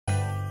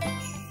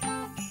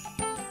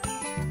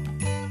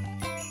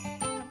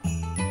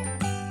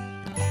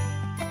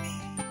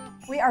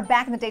are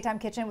back in the Daytime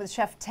Kitchen with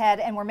Chef Ted,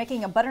 and we're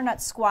making a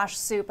butternut squash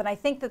soup. And I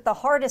think that the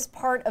hardest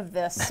part of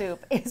this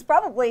soup is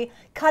probably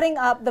cutting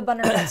up the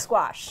butternut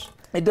squash.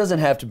 It doesn't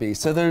have to be.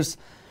 So there's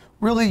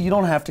really, you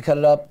don't have to cut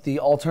it up. The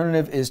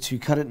alternative is to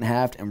cut it in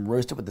half and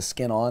roast it with the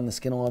skin on. The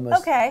skin will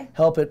almost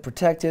help it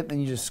protect it. Then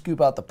you just scoop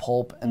out the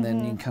pulp, and then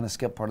you can kind of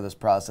skip part of this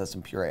process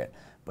and puree it.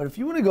 But if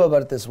you want to go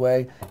about it this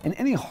way, in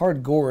any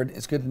hard gourd,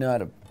 it's good to know how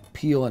to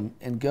peel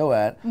and go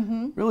at.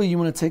 Really, you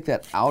want to take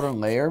that outer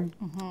layer.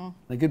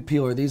 A good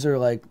peeler, these are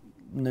like,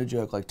 no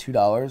joke, like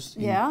 $2.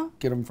 You can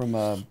get them from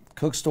a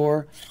cook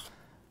store.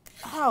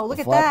 Oh, look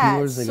at that.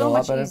 Peelers, they so go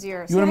much better.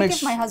 easier. So I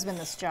give my husband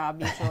this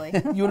job usually.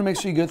 You want to make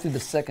sure you go through the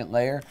second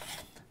layer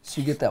so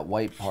you get that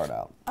white part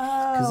out.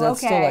 Oh, because that's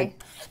still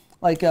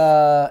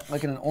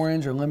like in an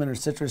orange or lemon or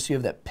citrus, you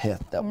have that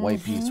pith, that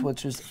white piece,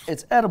 which is,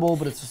 it's edible,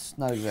 but it's just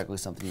not exactly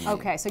something you need.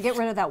 Okay, so get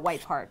rid of that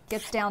white part.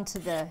 Get down to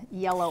the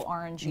yellow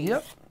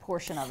orangey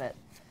portion of it.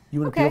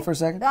 You want to peel for a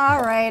second?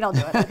 All right, I'll do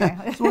it.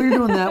 Okay. So while you're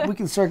doing that, we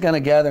can start kind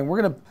of gathering.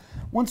 We're gonna,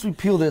 once we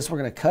peel this, we're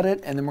gonna cut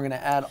it, and then we're gonna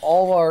add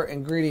all our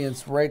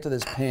ingredients right to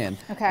this pan.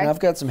 Okay. And I've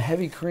got some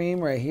heavy cream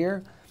right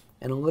here,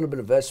 and a little bit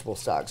of vegetable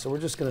stock. So we're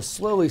just gonna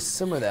slowly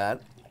simmer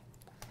that.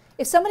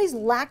 If somebody's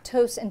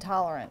lactose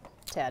intolerant,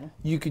 Ted,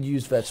 you could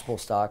use vegetable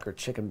stock or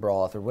chicken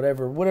broth or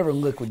whatever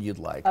liquid you'd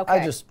like.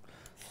 Okay.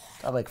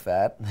 I like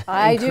fat.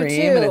 I and do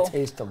cream, too. And it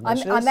tastes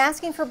delicious. I'm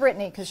asking for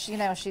Brittany because you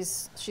know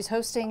she's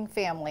hosting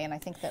family, and I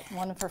think that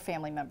one of her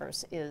family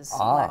members is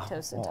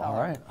lactose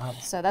intolerant. All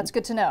right. So that's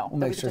good to know. We'll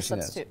make sure she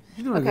knows. You're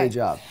doing a Okay. great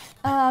job.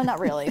 Not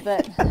really,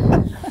 but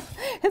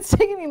it's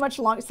taking me much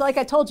longer. So like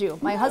I told you,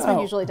 my husband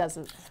usually does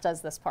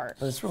this part.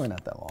 But it's really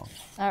not that long.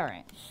 All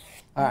right.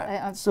 All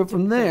right. So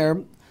from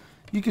there,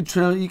 you could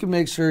trim. You can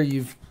make sure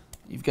you've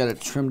got it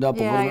trimmed up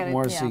a little bit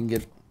more so you can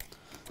get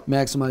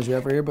maximize your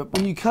effort here. But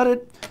when you cut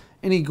it,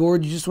 any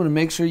gourd, you just want to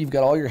make sure you've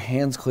got all your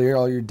hands clear,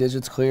 all your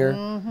digits clear.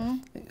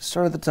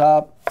 Start at the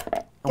top.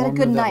 Get a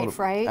good knife,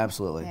 right?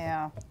 Absolutely.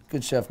 Yeah.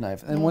 Good chef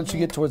knife. And once you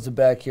get towards the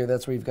back here,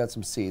 that's where you've got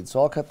some seeds.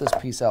 So I'll cut this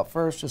piece out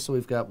first, just so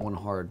we've got one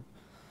hard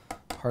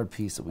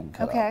piece that we can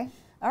cut out. Okay.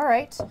 All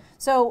right.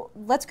 So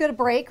let's go to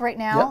break right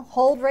now.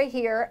 Hold right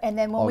here, and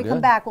then when we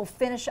come back, we'll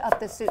finish up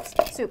the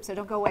soup. So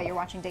don't go away. You're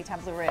watching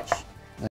Daytime with Rich.